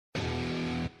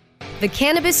The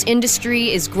cannabis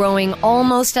industry is growing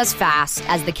almost as fast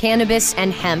as the cannabis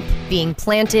and hemp being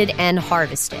planted and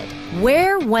harvested.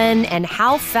 Where, when, and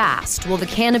how fast will the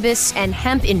cannabis and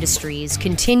hemp industries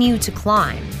continue to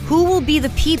climb? Who will be the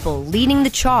people leading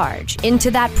the charge into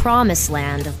that promised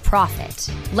land of profit?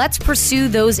 Let's pursue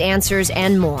those answers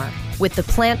and more with the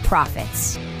Plant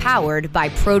Profits, powered by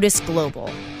Protus Global.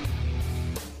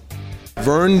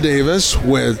 Vern Davis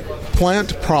with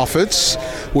Plant Profits.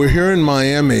 We're here in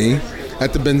Miami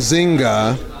at the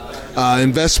Benzinga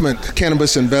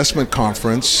Cannabis Investment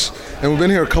Conference, and we've been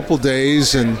here a couple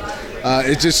days, and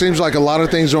it just seems like a lot of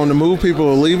things are on the move. People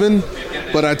are leaving,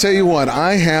 but I tell you what,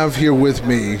 I have here with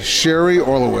me Sherry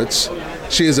Orlowitz.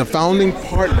 She is a founding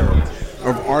partner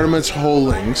of Artemis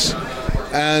Holdings,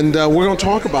 and we're going to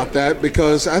talk about that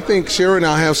because I think Sherry and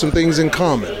I have some things in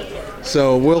common.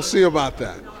 So we'll see about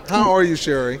that. How are you,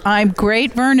 Sherry? I'm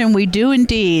great, Vernon. We do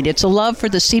indeed. It's a love for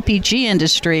the CPG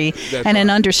industry and an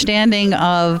understanding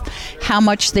of how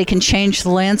much they can change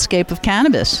the landscape of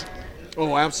cannabis.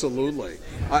 Oh, absolutely.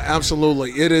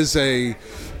 Absolutely. It is a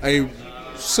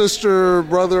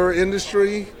sister-brother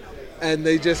industry, and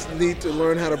they just need to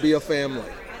learn how to be a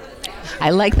family.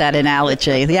 I like that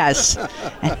analogy, yes.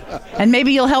 And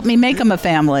maybe you'll help me make them a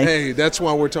family. Hey, that's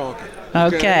why we're talking.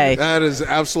 Okay. That is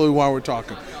absolutely why we're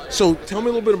talking. So tell me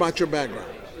a little bit about your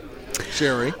background,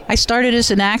 Sherry. I started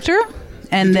as an actor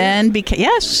and then became,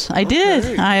 yes, I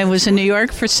did. I was in New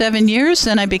York for 7 years,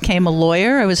 then I became a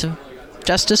lawyer. I was a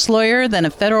justice lawyer, then a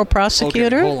federal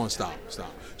prosecutor. Okay, hold on, stop.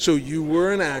 So you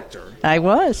were an actor. I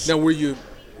was. Now, were you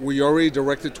already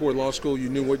directed toward law school? You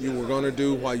knew what you were going to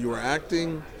do while you were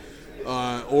acting?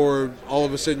 Or all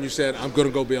of a sudden you said, I'm going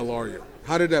to go be a lawyer?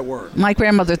 How did that work? My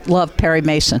grandmother loved Perry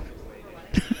Mason.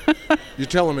 You're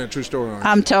telling me a true story, aren't you?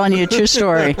 I'm telling you a true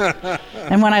story.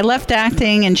 And when I left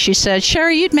acting, and she said,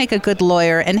 Sherry, you'd make a good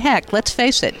lawyer. And heck, let's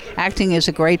face it, acting is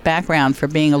a great background for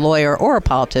being a lawyer or a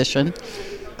politician.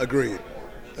 Agreed.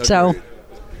 So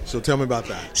tell me about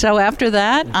that. So after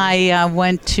that, I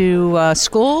went to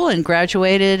school and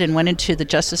graduated and went into the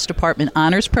Justice Department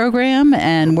Honors Program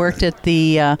and worked at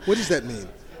the... what does that mean?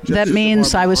 That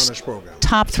means I was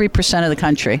top 3% of the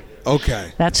country.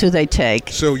 Okay. That's who they take.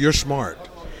 So you're smart.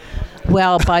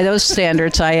 Well, by those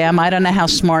standards, I am. I don't know how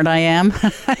smart I am.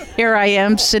 Here I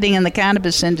am sitting in the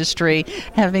cannabis industry,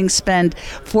 having spent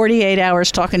 48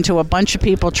 hours talking to a bunch of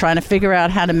people trying to figure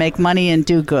out how to make money and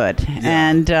do good. Yeah.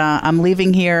 And I'm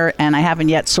leaving here, and I haven't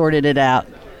yet sorted it out.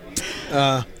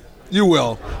 You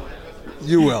will.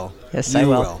 Yes, I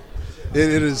will.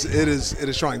 It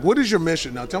is trying. What is your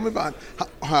mission? Now, tell me about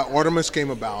how Artemis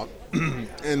came about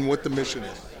and what the mission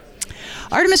is.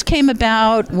 Artemis came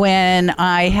about when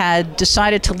I had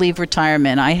decided to leave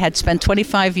retirement. I had spent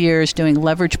 25 years doing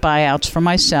leverage buyouts for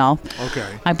myself.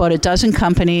 Okay. I bought a dozen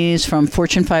companies from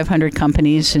Fortune 500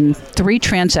 companies in 3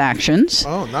 transactions.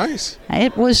 Oh, nice.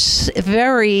 It was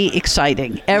very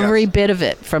exciting, every bit of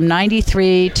it, from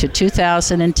 93 to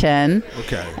 2010.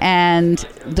 Okay. And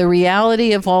the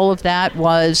reality of all of that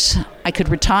was I could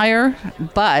retire,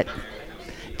 but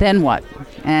then what?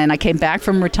 And I came back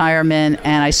from retirement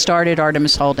and I started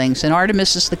Artemis Holdings. And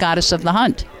Artemis is the goddess of the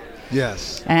hunt.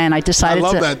 Yes. And I decided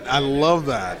I love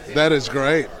that. That is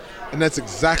great. And that's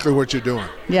exactly what you're doing.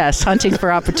 Yes, hunting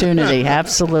for opportunity.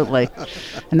 Absolutely.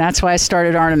 And that's why I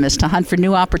started Artemis, to hunt for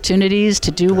new opportunities, to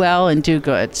do well and do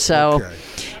good. So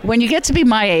when you get to be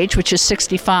my age, which is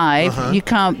 65, you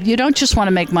don't just want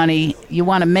to make money. You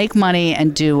want to make money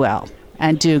and do well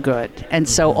and do good. And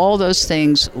so all those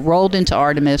things rolled into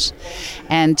Artemis.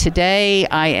 And today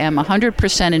I am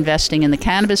 100% investing in the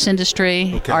cannabis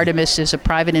industry. Okay. Artemis is a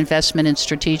private investment and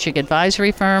strategic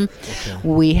advisory firm. Okay.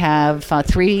 We have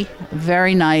 3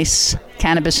 very nice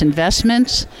cannabis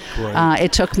investments.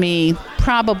 It took me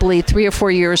probably 3 or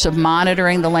 4 years of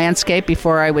monitoring the landscape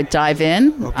before I would dive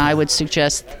in. Okay. I would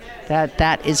suggest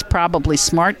that is probably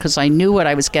smart because I knew what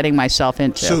I was getting myself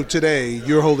into. So today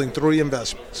you're holding 3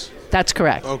 investments. That's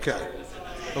correct. Okay.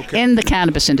 In the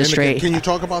cannabis industry. Can you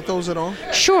talk about those at all?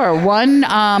 Sure. One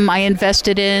I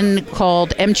invested in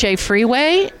called MJ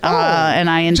Freeway. And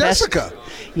I invested. Jessica.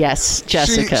 Yes,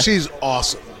 Jessica. She's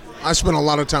awesome. I spent a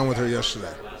lot of time with her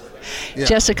yesterday. Yeah.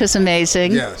 Jessica's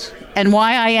amazing. Yes. And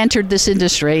why I entered this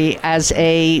industry as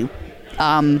a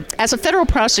federal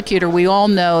prosecutor, we all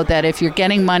know that if you're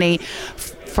getting money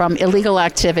from illegal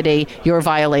activity, you're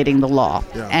violating the law.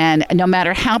 Yeah. And no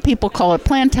matter how people call it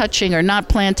plant touching or not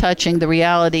plant touching, the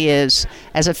reality is,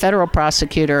 as a federal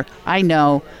prosecutor, I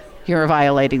know you're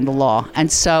violating the law.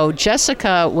 And so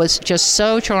Jessica was just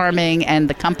so charming, and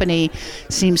the company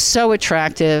seemed so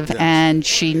attractive, yes. And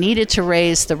she needed to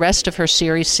raise the rest of her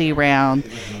Series C round.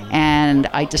 Mm-hmm. And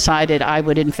I decided I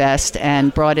would invest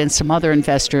and brought in some other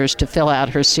investors to fill out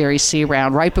her Series C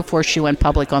round right before she went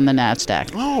public on the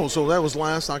NASDAQ. Oh, so that was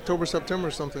last October,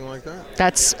 September, something like that.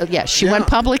 That's, she went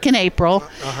public in April,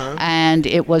 and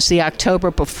it was the October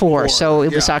before. So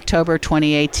it was October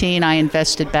 2018. I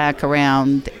invested back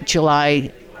around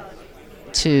July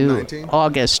to 19?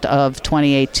 August of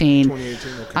 2018. Okay.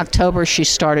 October, she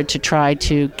started to try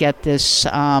to get this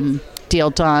deal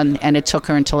done, and it took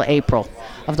her until April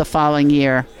of the following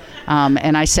year.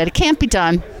 And I said, it can't be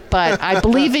done, but I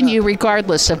believe in you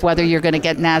regardless of whether you're going to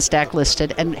get NASDAQ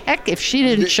listed. And heck, if she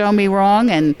didn't show me wrong,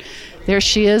 and there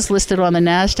she is listed on the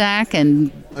NASDAQ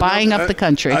and buying up the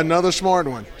country. Another smart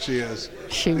one, she is.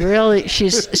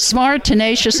 She's smart,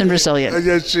 tenacious, and resilient.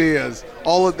 Yes, she is.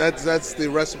 All of that's the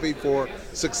recipe for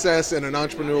success in an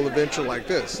entrepreneurial adventure like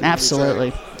this.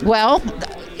 Absolutely. Well,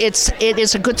 it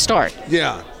is a good start.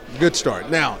 Yeah, good start.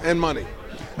 Now, and money.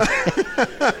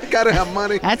 Got to have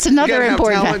money. That's another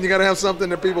important. Talent. You got to have something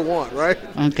that people want, right?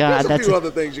 Oh God, there's a few other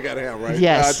things you got to have, right?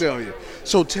 Yes. I tell you.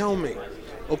 So tell me,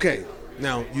 okay.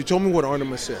 Now you told me what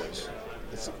Artemis is.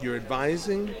 You're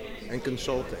advising and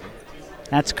consulting.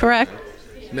 That's correct.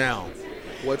 Now,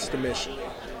 what's the mission?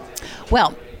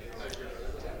 Well,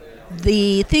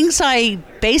 the things I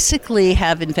basically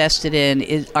have invested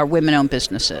in are women-owned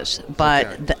businesses,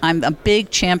 but I'm a big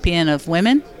champion of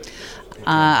women.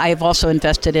 I have also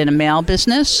invested in a male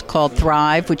business called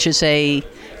Thrive, which is a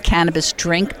cannabis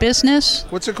drink business.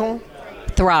 What's it called?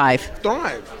 Thrive.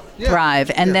 Yeah.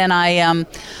 Thrive. And then I'm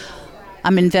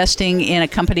investing in a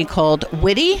company called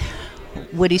Witty.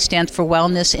 Witty stands for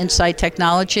Wellness Insight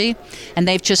Technology, and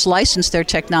they've just licensed their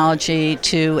technology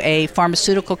to a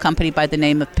pharmaceutical company by the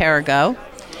name of Perrigo,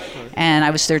 and I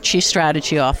was their chief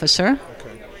strategy officer.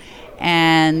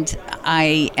 And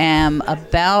I am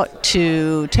about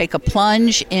to take a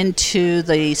plunge into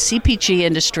the CPG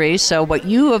industry, so what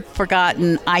you have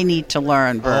forgotten, I need to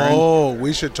learn, Vern. Oh,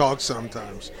 we should talk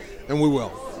sometimes, and we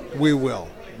will.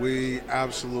 We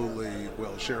absolutely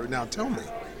will, Sherry. Now tell me,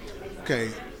 okay,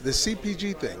 the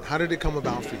CPG thing, how did it come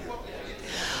about for you?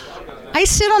 I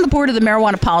sit on the board of the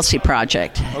Marijuana Policy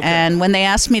Project, and when they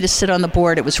asked me to sit on the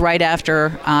board, it was right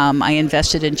after I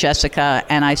invested in Jessica,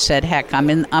 and I said, "Heck, I'm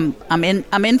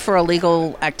in for a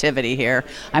legal activity here.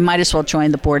 I might as well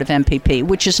join the board of MPP,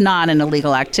 which is not an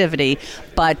illegal activity,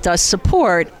 but does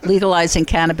support legalizing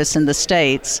cannabis in the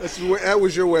states." That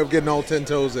was your way of getting all 10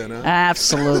 toes in, huh?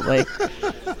 Absolutely.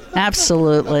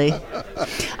 Absolutely.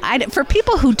 For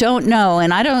people who don't know,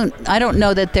 and I don't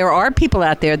know that there are people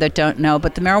out there that don't know,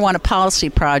 but the Marijuana Policy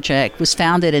Project was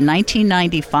founded in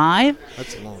 1995.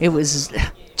 That's a long time. It was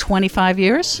 25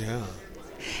 years. Yeah.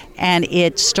 And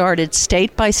it started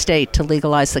state by state to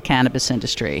legalize the cannabis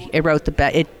industry.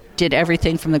 It did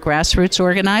everything from the grassroots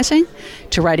organizing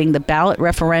to writing the ballot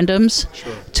referendums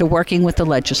to working with the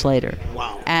legislator.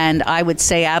 Wow. And I would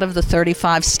say out of the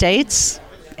 35 states,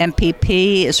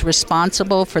 MPP is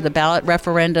responsible for the ballot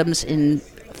referendums in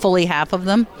fully half of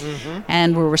them,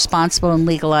 and we're responsible in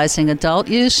legalizing adult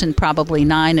use in probably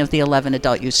 9 of the 11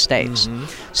 adult use states.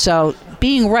 So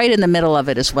being right in the middle of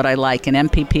it is what I like, and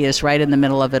MPP is right in the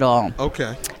middle of it all.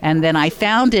 Okay. And then I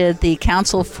founded the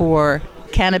Council for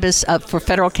Cannabis for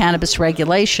Federal Cannabis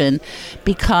Regulation,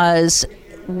 because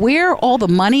where all the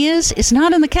money is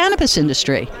not in the cannabis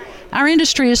industry. Our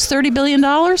industry is $30 billion,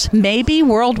 maybe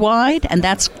worldwide, and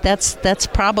that's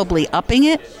probably upping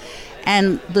it.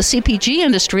 And the CPG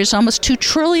industry is almost $2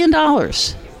 trillion.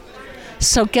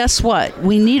 So guess what?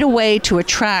 We need a way to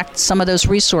attract some of those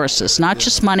resources, not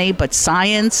just money, but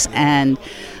science and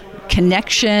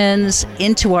connections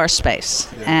into our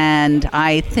space. And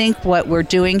I think what we're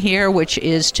doing here, which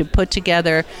is to put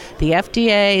together the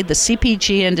FDA, the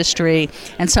CPG industry,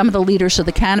 and some of the leaders of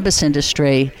the cannabis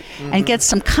industry, and get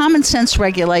some common sense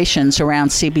regulations around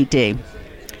CBD.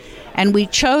 And we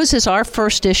chose as our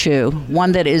first issue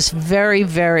one that is very,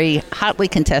 very hotly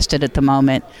contested at the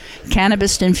moment,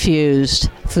 cannabis-infused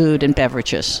food and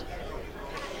beverages.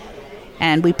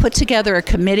 And we put together a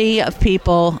committee of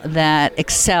people that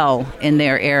excel in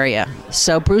their area.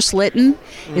 So Bruce Litton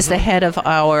is the head of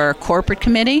our corporate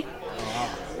committee.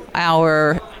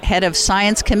 Our head of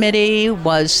science committee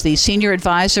was the senior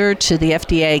advisor to the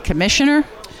FDA commissioner.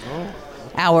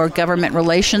 Our government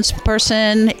relations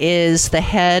person is the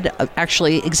head,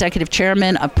 executive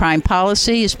chairman of Prime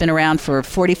Policy. He's been around for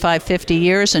 45, 50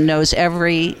 years and knows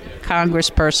every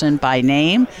congressperson by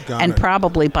name and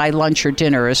probably by lunch or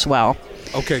dinner as well.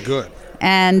 Okay, good.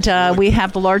 And we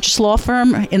have the largest law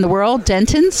firm in the world,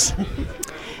 Dentons.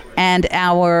 And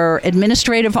our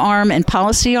administrative arm and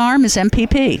policy arm is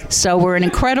MPP. So we're an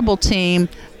incredible team,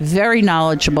 very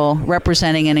knowledgeable,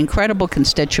 representing an incredible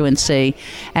constituency,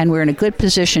 and we're in a good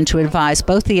position to advise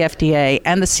both the FDA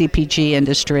and the CPG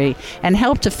industry and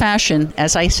help to fashion,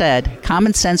 as I said,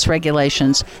 common sense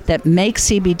regulations that make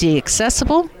CBD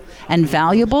accessible and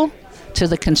valuable to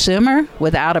the consumer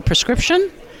without a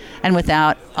prescription and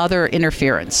without other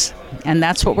interference. And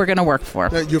that's what we're going to work for.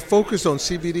 Now, you're focused on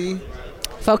CBD?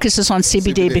 Focuses on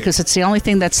CBD because it's the only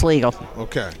thing that's legal.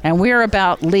 Okay. And we're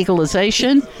about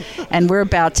legalization, and we're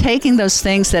about taking those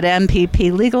things that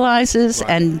MPP legalizes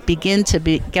and begin to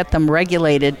get them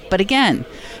regulated. But again,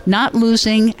 not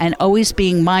losing and always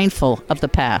being mindful of the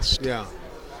past. Yeah.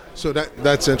 So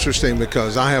that's interesting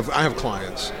because I have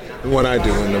clients. And what I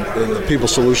do in the people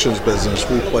solutions business,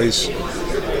 we place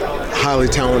highly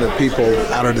talented people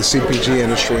out of the CPG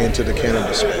industry into the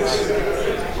cannabis space.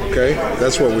 Okay?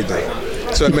 That's what we do.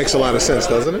 So it makes a lot of sense,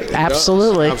 doesn't it?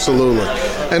 Absolutely. Absolutely.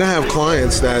 And I have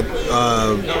clients that,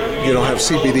 have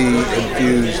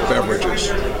CBD-infused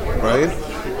beverages, right?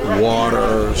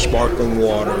 Water, sparkling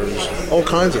waters, all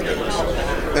kinds of things.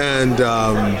 And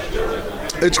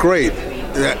it's great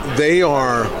that they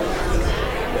are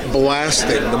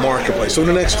blasting the marketplace. So in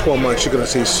the next 12 months, you're going to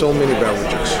see so many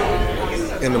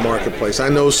beverages in the marketplace. I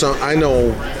know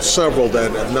several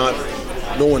that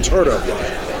no one's heard of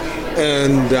yet.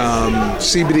 And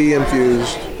CBD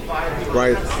infused,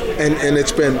 right? And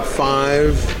it's been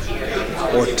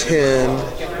 5 or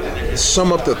 10,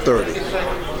 some up to 30,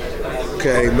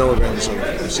 milligrams of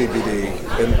CBD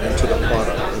into the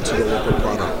product, into the liquid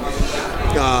product.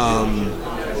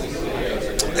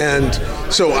 And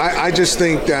so I just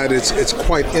think that it's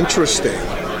quite interesting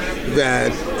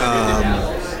that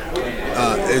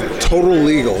a total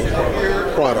legal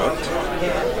product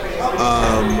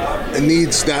it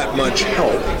needs that much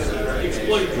help,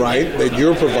 right, that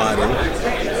you're providing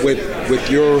with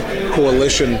your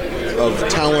coalition of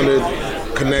talented,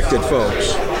 connected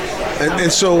folks.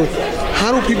 And so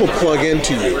how do people plug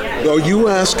into you? Are you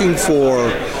asking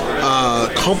for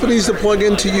companies to plug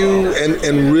into you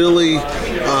and really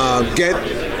get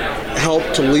help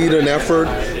to lead an effort?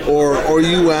 Or are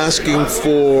you asking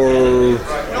for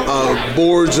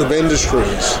boards of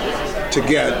industries to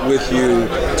get with you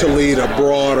to lead a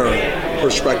broader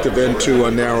perspective into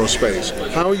a narrow space?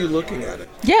 How are you looking at it?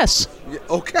 Yes.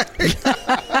 Okay.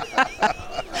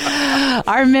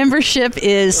 Our membership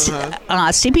is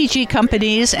CPG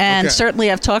companies, and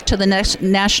certainly I've talked to the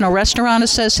National Restaurant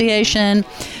Association,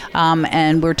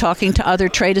 and we're talking to other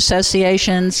trade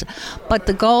associations. But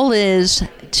the goal is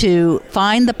to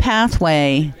find the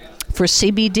pathway for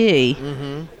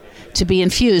CBD to be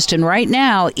infused. And right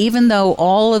now, even though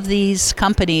all of these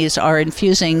companies are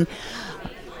infusing,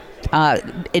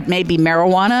 it may be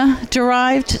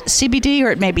marijuana-derived CBD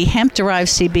or it may be hemp-derived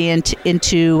CBD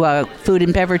into food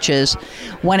and beverages.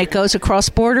 When it goes across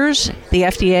borders, the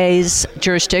FDA's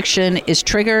jurisdiction is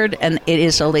triggered and it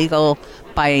is illegal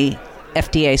by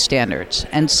FDA standards.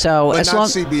 And so, but not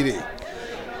CBD.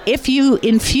 If you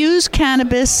infuse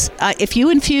cannabis, if you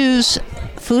infuse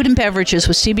food and beverages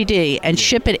with CBD and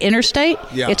ship it interstate,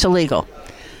 it's illegal.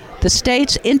 The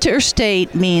state's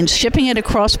interstate means shipping it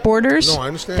across borders. No, I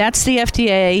understand. That's the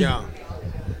FDA. Yeah.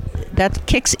 That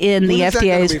kicks in the FDA's. When is that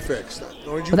going to be fixed?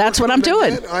 Well, that's what I'm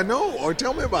doing. I know. Or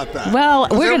tell me about that. Well,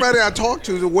 everybody I talk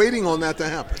to is waiting on that to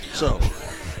happen. So.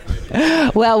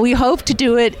 Well, we hope to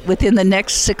do it within the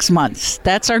next 6 months.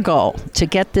 That's our goal, to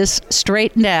get this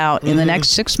straightened out in the next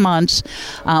 6 months.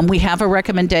 We have a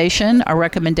recommendation. Our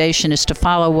recommendation is to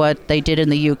follow what they did in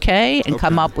the UK and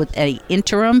come up with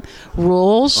interim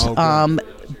rules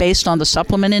based on the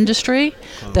supplement industry.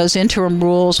 Those interim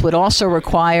rules would also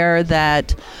require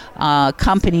that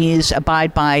companies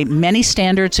abide by many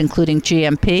standards, including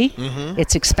GMP.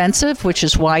 It's expensive, which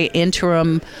is why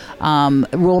interim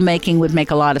rulemaking would make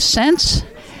a lot of sense.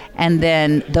 And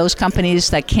then those companies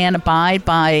that can't abide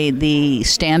by the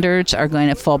standards are going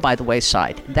to fall by the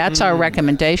wayside. That's our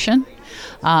recommendation.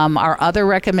 Our other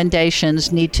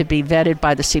recommendations need to be vetted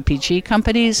by the CPG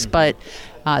companies, but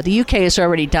the UK has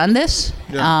already done this,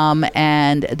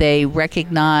 and they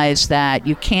recognize that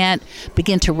you can't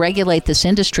begin to regulate this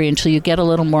industry until you get a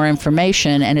little more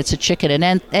information, and it's a chicken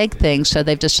and egg thing, so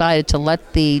they've decided to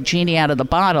let the genie out of the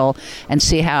bottle and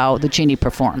see how the genie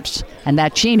performs. And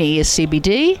that genie is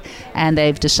CBD, and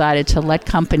they've decided to let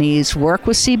companies work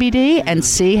with CBD and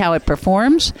see how it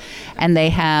performs, and they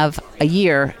have a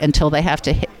year until they have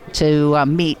to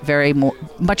meet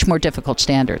much more difficult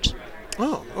standards.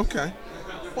 Oh, okay.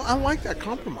 Well, I like that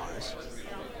compromise.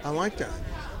 I like that.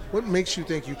 What makes you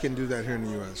think you can do that here in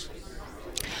the U.S.?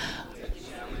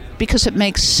 Because it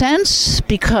makes sense,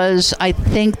 because I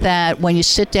think that when you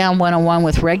sit down one-on-one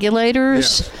with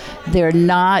regulators, they're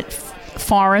not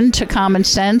foreign to common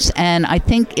sense, and I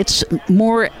think it's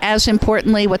more, as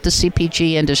importantly, what the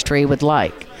CPG industry would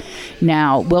like.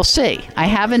 Now, we'll see. I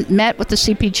haven't met with the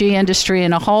CPG industry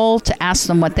in a whole to ask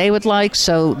them what they would like,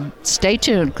 so stay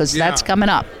tuned, because that's coming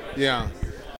up. Yeah.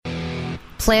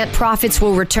 Plant Profits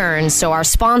will return so our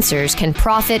sponsors can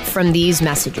profit from these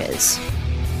messages.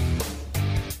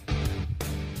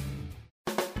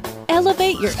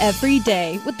 Elevate your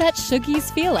everyday with that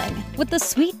Shoogies feeling, with the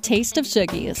sweet taste of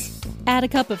Shoogies. Add a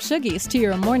cup of Shoogies to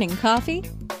your morning coffee.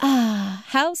 Ah,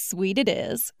 how sweet it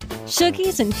is.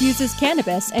 Shoogies infuses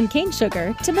cannabis and cane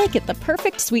sugar to make it the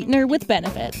perfect sweetener with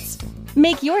benefits.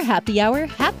 Make your happy hour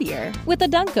happier with a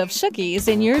dunk of Shoogies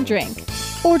in your drink.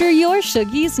 Order your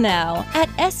Shoogies now at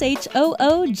shoogies.com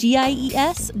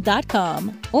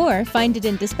or find it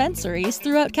in dispensaries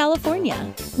throughout California.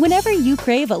 Whenever you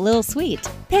crave a little sweet,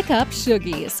 pick up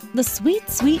Shoogies, the sweet,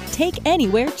 sweet take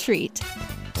anywhere treat.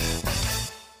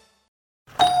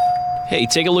 Hey,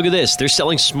 take a look at this. They're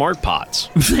selling smart pots.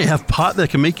 They have pot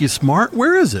that can make you smart?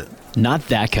 Where is it? Not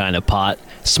that kind of pot.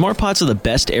 Smart pots are the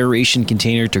best aeration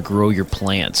container to grow your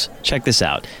plants. Check this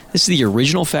out. This is the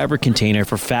original fabric container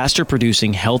for faster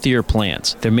producing, healthier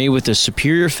plants. They're made with a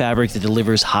superior fabric that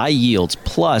delivers high yields.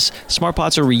 Plus, smart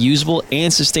pots are reusable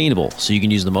and sustainable, so you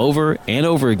can use them over and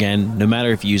over again, no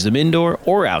matter if you use them indoor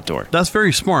or outdoor. That's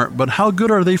very smart, but how good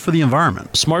are they for the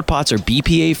environment? Smart pots are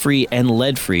BPA-free and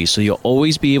lead-free, so you'll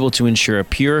always be able to ensure a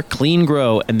pure, clean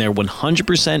grow, and they're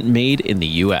 100% made in the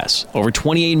U.S. Over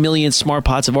 28 million smart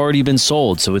pots have already been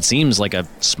sold, so it seems like a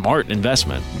smart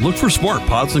investment. Look for smart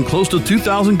pots in close to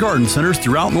 2,000 garden centers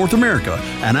throughout North America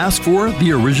and ask for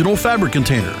the original fabric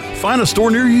container. Find a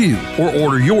store near you or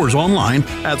order yours online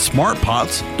at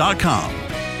smartpots.com.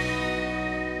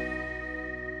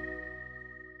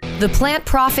 The Plant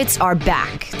Profits are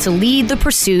back to lead the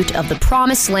pursuit of the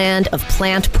promised land of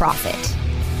plant profit.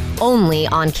 Only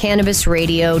on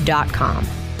CannabisRadio.com.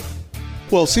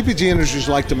 Well, CPG industries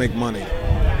like to make money.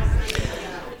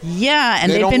 Yeah, and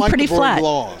They they've don't been like pretty to break flat.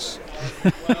 laws.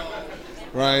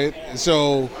 Right?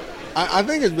 So I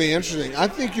think it'd be interesting. I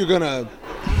think you're going to,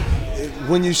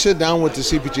 when you sit down with the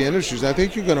CPG industries, I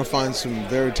think you're going to find some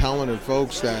very talented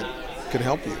folks that can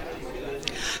help you.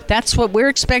 That's what we're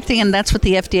expecting, and that's what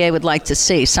the FDA would like to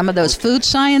see. Some of those food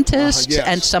scientists Yes.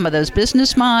 and some of those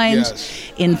business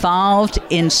minds involved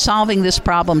in solving this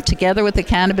problem together with the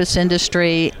cannabis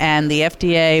industry, and the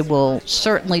FDA will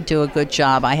certainly do a good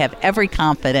job. I have every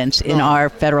confidence in our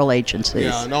federal agencies.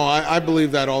 Yeah, no, I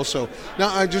believe that also. Now,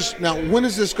 when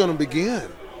is this going to begin?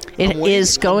 It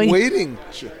is going. I'm waiting.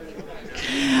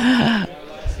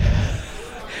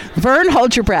 Vern,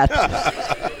 hold your breath.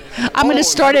 I'm going to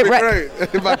start it right. Great.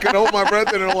 If I can hold my breath,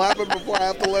 then it'll happen before I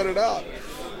have to let it out.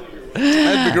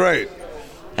 That'd be great.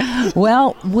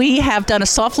 Well, we have done a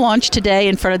soft launch today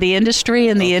in front of the industry,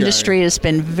 and the industry has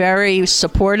been very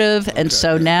supportive. And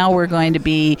so now we're going to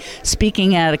be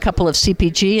speaking at a couple of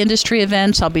CPG industry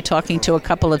events. I'll be talking to a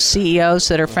couple of CEOs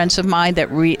that are friends of mine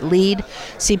that lead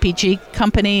CPG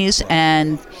companies.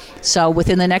 And so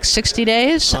within the next 60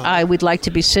 days, I would like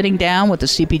to be sitting down with the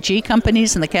CPG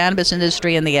companies and the cannabis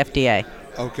industry and the FDA.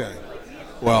 Okay.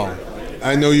 Well,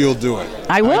 I know you'll do it.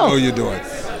 I will. I know you'll do it.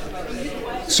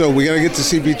 So we got to get the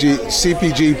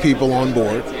CPG people on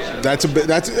board.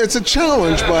 It's a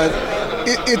challenge, but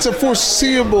it's a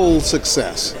foreseeable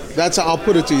success. I'll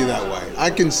put it to you that way. I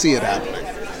can see it happening.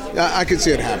 I can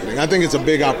see it happening. I think it's a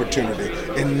big opportunity,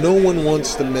 and no one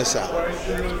wants to miss out.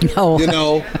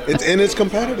 No. It's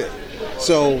competitive.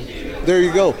 So there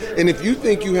you go. And if you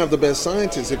think you have the best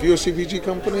scientists, if you're a CPG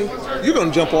company, you're going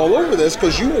to jump all over this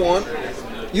because you want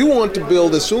to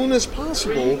build as soon as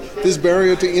possible this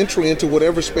barrier to entry into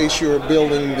whatever space you're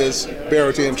building this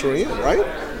barrier to entry in, right?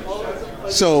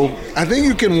 So I think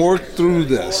you can work through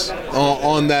this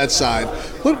on that side.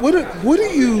 What do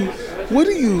you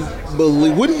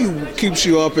believe? What do you keeps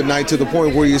you up at night to the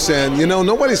point where you're saying,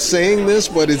 nobody's saying this,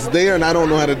 but it's there, and I don't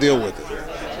know how to deal with it?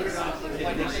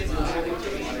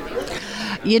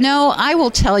 I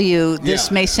will tell you, this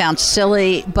may sound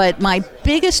silly, but my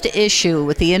biggest issue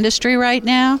with the industry right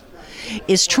now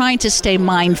is trying to stay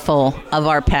mindful of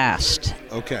our past.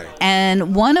 Okay.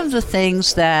 And one of the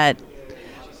things that,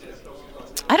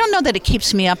 I don't know that it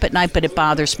keeps me up at night, but it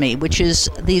bothers me, which is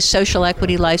these social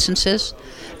equity licenses,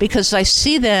 because I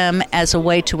see them as a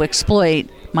way to exploit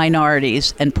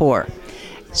minorities and poor.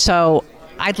 So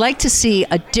I'd like to see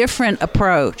a different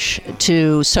approach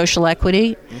to social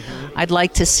equity, I'd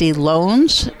like to see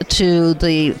loans to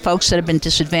the folks that have been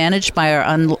disadvantaged by our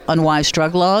unwise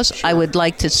drug laws. Sure. I would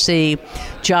like to see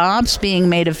jobs being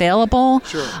made available.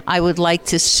 Sure. I would like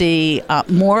to see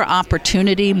more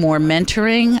opportunity, more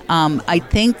mentoring. I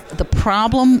think the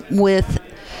problem with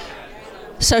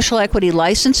social equity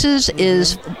licenses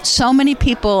is so many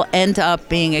people end up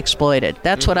being exploited.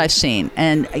 That's what I've seen.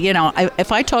 And,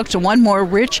 if I talk to one more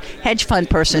rich hedge fund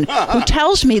person who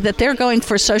tells me that they're going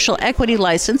for a social equity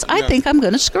license, I think I'm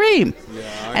going to scream.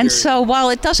 And so while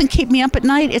it doesn't keep me up at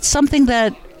night, it's something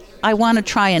that I want to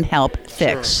try and help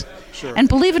fix. Sure. And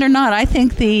believe it or not, I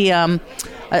think the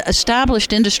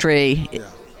established industry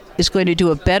is going to do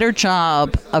a better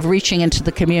job of reaching into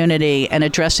the community and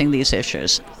addressing these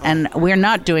issues. And we're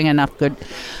not doing enough good.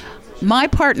 My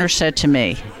partner said to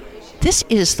me, this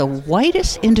is the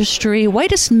whitest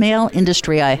male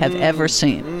industry I have ever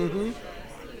seen. Mm-hmm.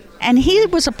 And he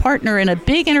was a partner in a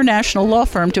big international law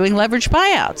firm doing leveraged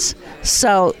buyouts.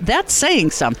 So that's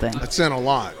saying something. That's saying a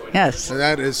lot. Yes.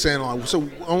 That is saying a lot. So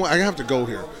I have to go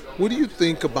here. What do you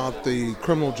think about the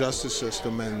criminal justice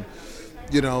system? And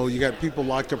you got people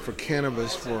locked up for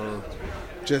cannabis for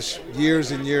just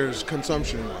years and years,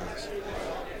 consumption-wise.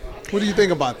 What do you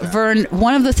think about that? Vern,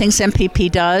 one of the things MPP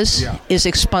does is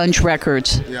expunge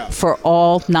records for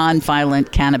all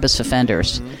nonviolent cannabis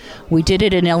offenders. Mm-hmm. We did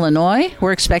it in Illinois.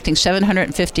 We're expecting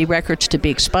 750 records to be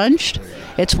expunged.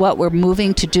 It's what we're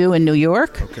moving to do in New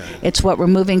York. Okay. It's what we're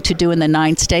moving to do in the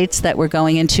 9 states that we're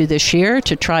going into this year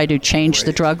to try to change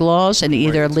the drug laws and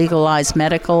either legalize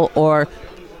medical or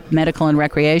medical and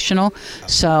recreational.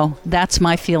 So that's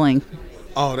my feeling.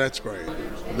 Oh, that's great.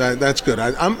 That's good.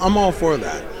 I'm all for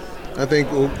that. I think,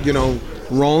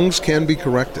 wrongs can be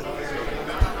corrected.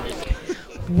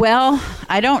 Well,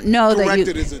 I don't know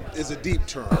corrected is a deep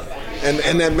term,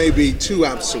 and that may be too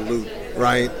absolute,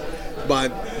 right?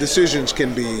 But decisions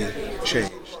can be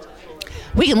changed.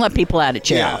 We can let people out of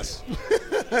jail. Yes.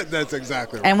 That's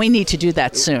exactly right. And we need to do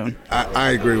that soon.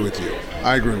 I agree with you.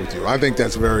 I think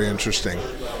that's very interesting.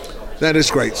 That is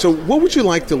great. So what would you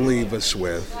like to leave us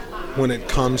with when it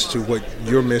comes to what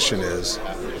your mission is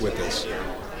with this?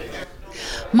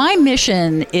 My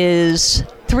mission is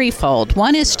threefold.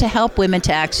 One is to help women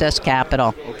to access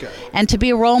capital and to be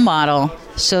a role model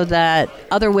so that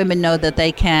other women know that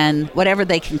they can, whatever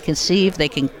they can conceive, they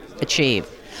can achieve.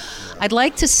 I'd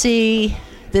like to see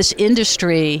this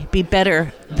industry be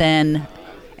better than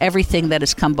everything that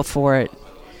has come before it.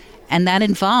 And that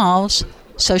involves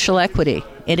social equity.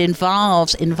 It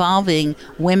involves involving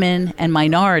women and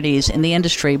minorities in the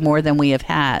industry more than we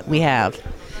have.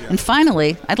 And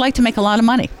finally, I'd like to make a lot of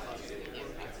money.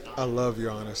 I love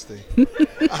your honesty.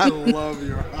 I love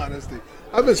your honesty.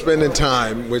 I've been spending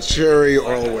time with Sherry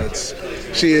Horowitz.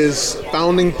 She is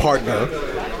founding partner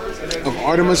of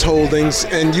Artemis Holdings,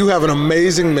 and you have an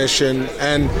amazing mission,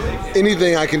 and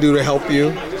anything I can do to help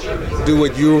you do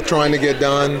what you're trying to get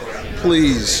done,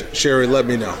 please, Sherry, let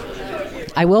me know.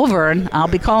 I will, Vern. I'll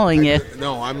be calling you.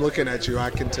 No, I'm looking at you. I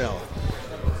can tell.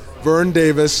 Vern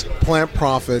Davis, Plant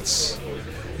Profits,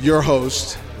 your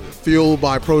host, fueled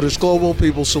by Produce Global,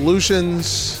 People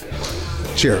Solutions.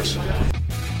 Cheers.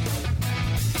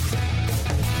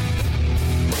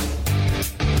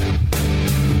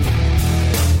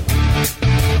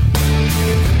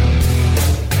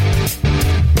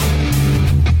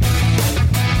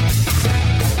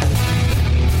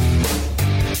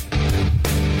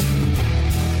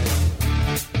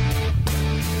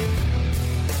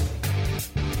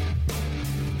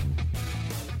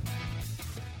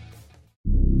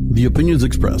 The opinions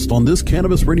expressed on this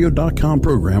CannabisRadio.com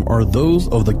program are those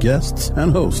of the guests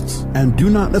and hosts and do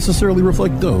not necessarily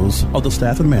reflect those of the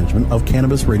staff and management of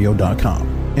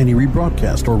CannabisRadio.com. Any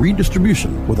rebroadcast or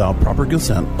redistribution without proper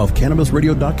consent of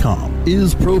CannabisRadio.com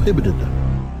is prohibited.